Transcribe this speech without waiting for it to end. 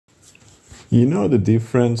You know the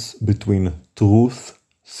difference between truth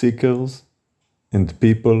seekers and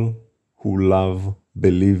people who love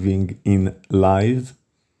believing in lies?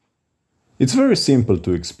 It's very simple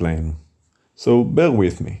to explain, so bear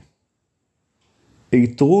with me. A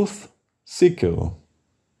truth seeker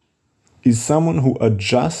is someone who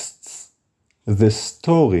adjusts the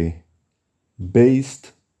story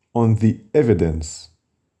based on the evidence,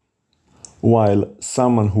 while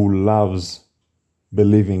someone who loves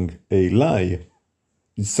believing a lie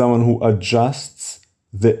is someone who adjusts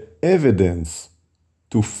the evidence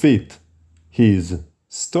to fit his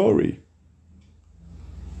story.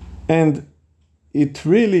 And it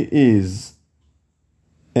really is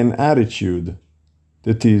an attitude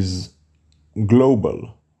that is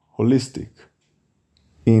global, holistic,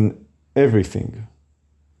 in everything.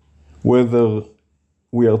 Whether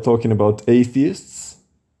we are talking about atheists,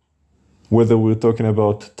 whether we're talking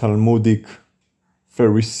about Talmudic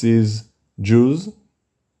Pharisees, Jews,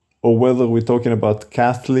 or whether we're talking about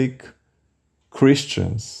Catholic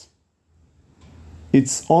Christians,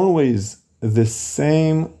 it's always the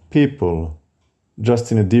same people, just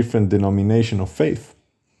in a different denomination of faith.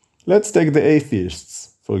 Let's take the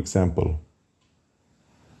atheists, for example.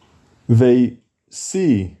 They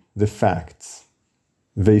see the facts.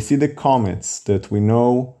 They see the comets that we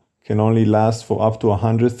know can only last for up to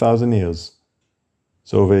 100,000 years.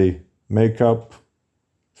 So they make up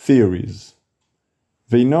theories.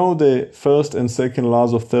 They know the first and second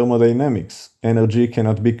laws of thermodynamics. Energy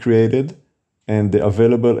cannot be created, and the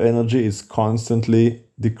available energy is constantly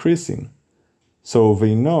decreasing. So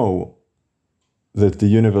they know that the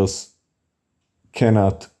universe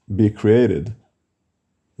cannot be created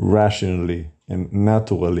rationally and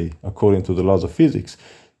naturally according to the laws of physics.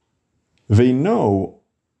 They know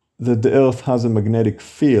that the Earth has a magnetic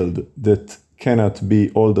field that cannot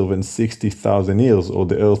be older than 60,000 years, or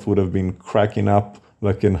the Earth would have been cracking up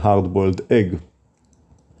like a hard-boiled egg.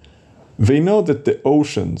 They know that the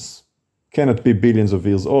oceans cannot be billions of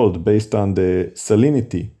years old based on the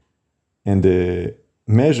salinity and the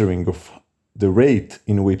measuring of the rate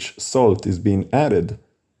in which salt is being added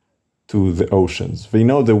to the oceans. They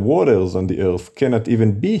know the waters on the Earth cannot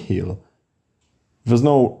even be here. There's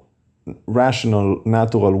no rational,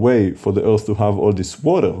 natural way for the Earth to have all this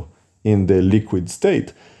water in the liquid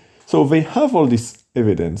state. So they have all this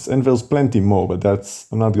evidence, and there's plenty more, but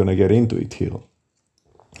I'm not going to get into it here.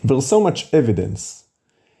 There's so much evidence,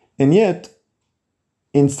 and yet,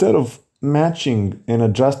 instead of matching and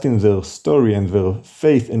adjusting their story and their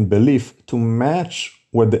faith and belief to match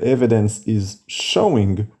what the evidence is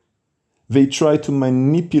showing, they try to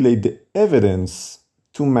manipulate the evidence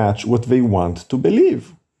to match what they want to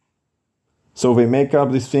believe. So they make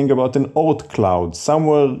up this thing about an Oort cloud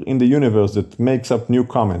somewhere in the universe that makes up new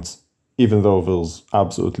comets, even though there's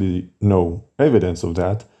absolutely no evidence of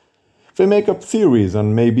that. They make up theories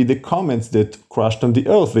on maybe the comets that crashed on the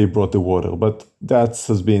Earth, they brought the water, but that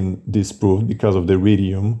has been disproved because of the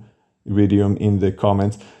iridium in the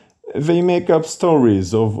comets. They make up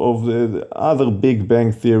stories of the other Big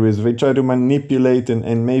Bang theories. They try to manipulate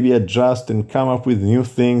and maybe adjust and come up with new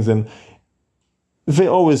things, and they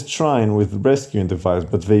always try with rescuing the virus,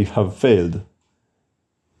 but they have failed.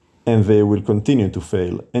 And they will continue to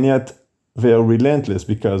fail. And yet they are relentless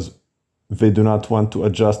because they do not want to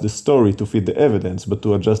adjust the story to fit the evidence, but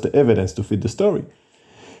to adjust the evidence to fit the story.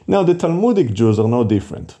 Now, the Talmudic Jews are no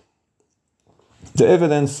different. The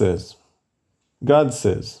evidence says, God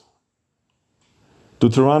says,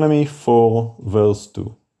 Deuteronomy 4, verse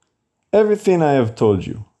 2, everything I have told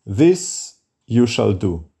you, this you shall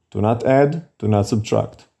do. Do not add, do not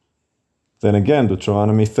subtract. Then again,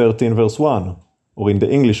 Deuteronomy 13, verse 1, or in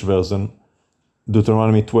the English version,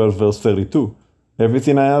 Deuteronomy 12, verse 32.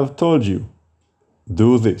 Everything I have told you,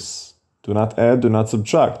 do this. Do not add, do not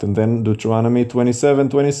subtract. And then Deuteronomy 27,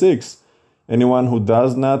 26. Anyone who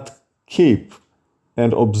does not keep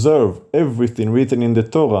and observe everything written in the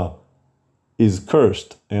Torah is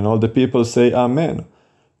cursed. And all the people say, Amen.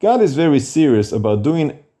 God is very serious about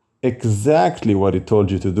doing exactly what He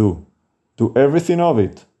told you to do. Do everything of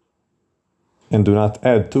it. And do not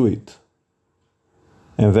add to it.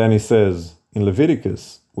 And then He says in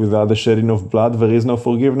Leviticus, without the shedding of blood, there is no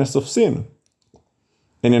forgiveness of sin.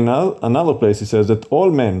 And in another place He says that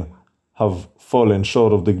all men have fallen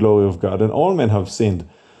short of the glory of God, and all men have sinned.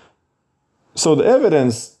 So the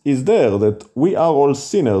evidence is there that we are all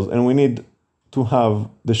sinners, and we need to have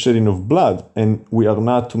the shedding of blood, and we are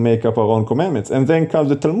not to make up our own commandments. And then comes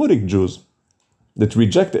the Talmudic Jews that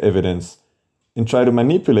reject the evidence and try to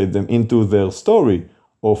manipulate them into their story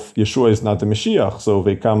of Yeshua is not the Mashiach. So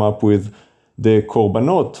they come up with the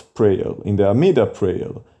Korbanot prayer, in the Amida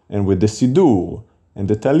prayer, and with the Siddur, and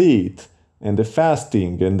the Talit, and the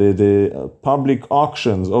fasting, and the public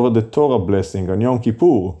auctions over the Torah blessing on Yom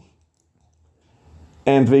Kippur.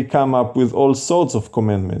 And they come up with all sorts of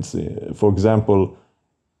commandments. For example,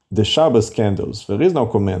 the Shabbos candles, there is no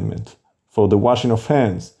commandment. For the washing of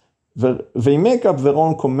hands, they make up their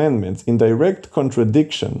own commandments in direct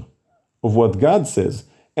contradiction of what God says.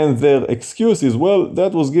 And their excuse is, well,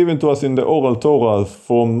 that was given to us in the oral Torah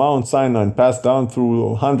from Mount Sinai and passed down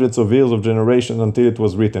through hundreds of years of generations until it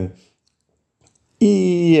was written.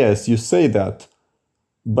 Yes, you say that,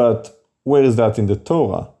 but where is that in the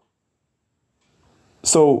Torah?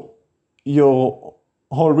 So your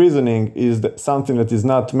whole reasoning is that something that is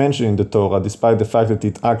not mentioned in the Torah, despite the fact that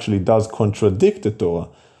it actually does contradict the Torah.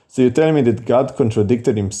 So you're telling me that God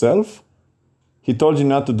contradicted himself? He told you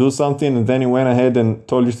not to do something and then he went ahead and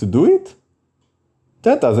told you to do it?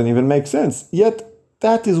 That doesn't even make sense. Yet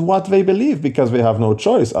that is what they believe because they have no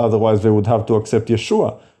choice. Otherwise they would have to accept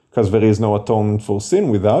Yeshua because there is no atonement for sin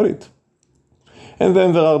without it. And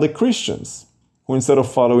then there are the Christians who, instead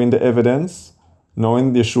of following the evidence,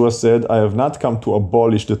 knowing Yeshua said, I have not come to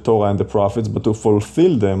abolish the Torah and the prophets, but to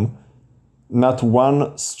fulfill them, not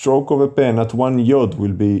one stroke of a pen, not one yod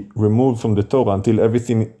will be removed from the Torah until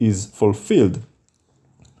everything is fulfilled.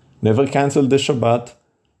 Never canceled the Shabbat,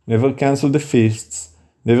 never canceled the feasts,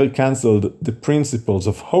 never canceled the principles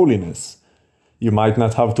of holiness. You might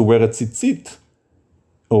not have to wear a tzitzit,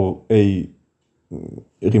 or a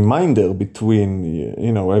reminder between,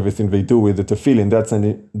 everything they do with the tefillin.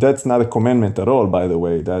 That's not a commandment at all, by the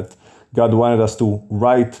way, that God wanted us to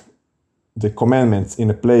write the commandments in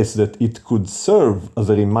a place that it could serve as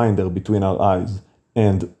a reminder between our eyes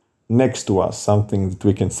and next to us, something that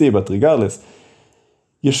we can see. But regardless,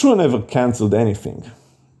 Yeshua never canceled anything.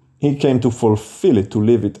 He came to fulfill it, to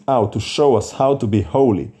live it out, to show us how to be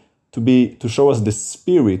holy, to show us the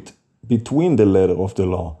spirit between the letter of the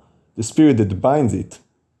law, the spirit that binds it.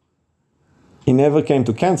 He never came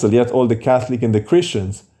to cancel, yet all the Catholic and the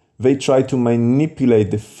Christians, they try to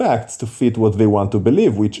manipulate the facts to fit what they want to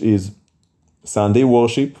believe, which is Sunday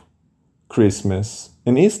worship, Christmas,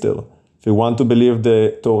 and Easter. They want to believe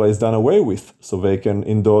the Torah is done away with, so they can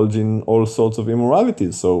indulge in all sorts of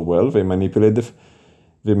immoralities. So, they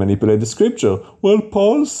manipulate the scripture. Well,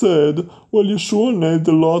 Paul said, Yeshua nailed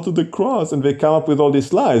the law to the cross, and they come up with all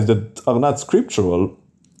these lies that are not scriptural,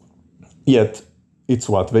 yet it's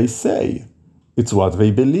what they say. It's what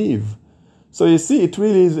they believe. So you see, it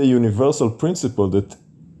really is a universal principle that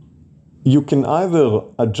you can either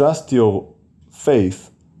adjust your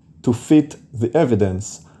faith to fit the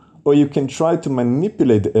evidence, or you can try to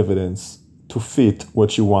manipulate the evidence to fit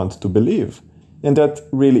what you want to believe. And that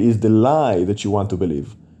really is the lie that you want to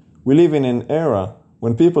believe. We live in an era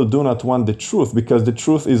when people do not want the truth because the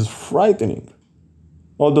truth is frightening.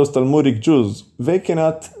 All those Talmudic Jews, they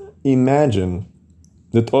cannot imagine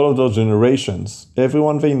that all of those generations,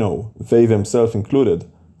 everyone they know, they themselves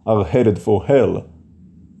included, are headed for hell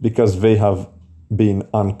because they have been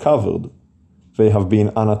uncovered. They have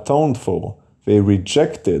been unatoned for. They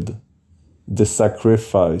rejected the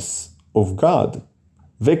sacrifice of God.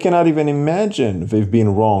 They cannot even imagine they've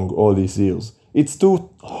been wrong all these years. It's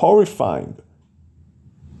too horrifying.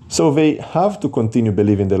 So they have to continue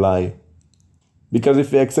believing the lie. Because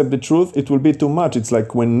if they accept the truth, it will be too much. It's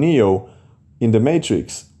like when Neo in the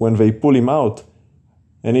Matrix, when they pull him out,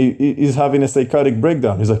 and he's having a psychotic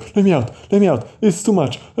breakdown. He's like, let me out, it's too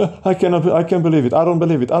much. I can't believe it, I don't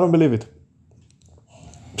believe it.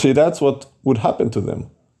 See, that's what would happen to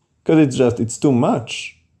them. Because it's too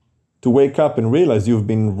much to wake up and realize you've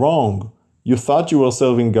been wrong. You thought you were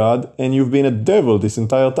serving God, and you've been a devil this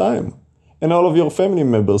entire time. And all of your family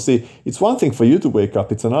members. See, it's one thing for you to wake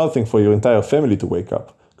up, it's another thing for your entire family to wake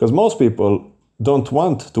up. Because most people don't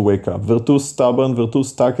want to wake up. They're too stubborn, they're too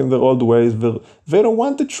stuck in their old ways. They don't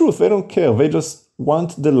want the truth, they don't care. They just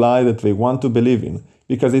want the lie that they want to believe in.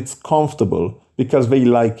 Because it's comfortable, because they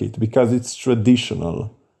like it, because it's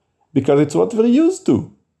traditional, because it's what they're used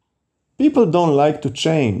to. People don't like to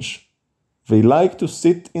change. They like to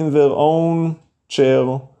sit in their own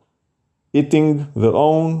chair, eating their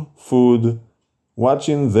own food,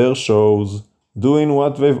 watching their shows, doing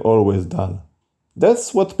what they've always done.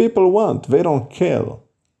 That's what people want. They don't care.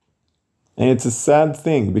 And it's a sad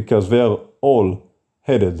thing because they are all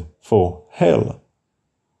headed for hell.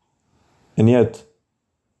 And yet,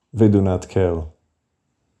 they do not care.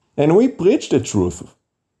 And we preach the truth.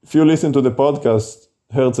 If you listen to the podcast,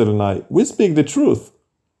 Herzl and I, we speak the truth.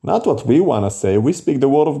 Not what we want to say, we speak the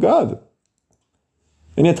word of God.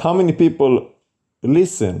 And yet how many people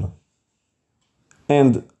listen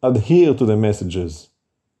and adhere to the messages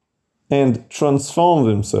and transform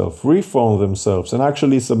themselves, reform themselves, and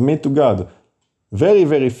actually submit to God? Very,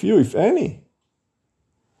 very few, if any.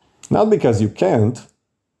 Not because you can't,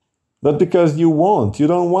 but because you won't. You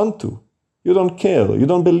don't want to. You don't care. You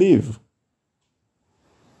don't believe.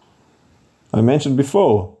 I mentioned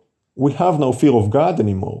before, we have no fear of God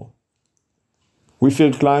anymore. We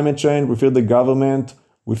fear climate change, we fear the government,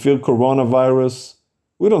 we fear coronavirus.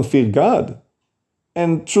 We don't fear God.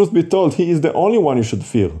 And truth be told, He is the only one you should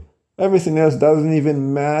fear. Everything else doesn't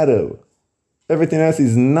even matter. Everything else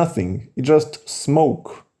is nothing. It's just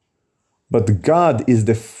smoke. But God is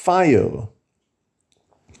the fire.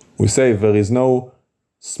 We say there is no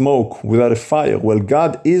smoke without a fire. Well,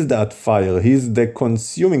 God is that fire. He's the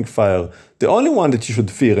consuming fire. The only one that you should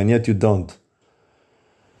fear, and yet you don't.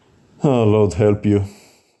 Oh, Lord, help you.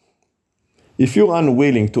 If you're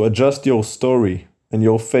unwilling to adjust your story and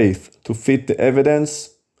your faith to fit the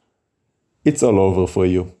evidence, it's all over for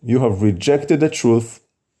you. You have rejected the truth,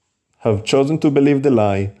 have chosen to believe the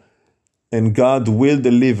lie, and God will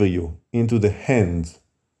deliver you into the hands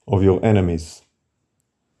of your enemies,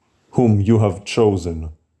 whom you have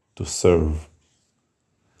chosen to serve.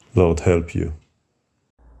 Lord, help you.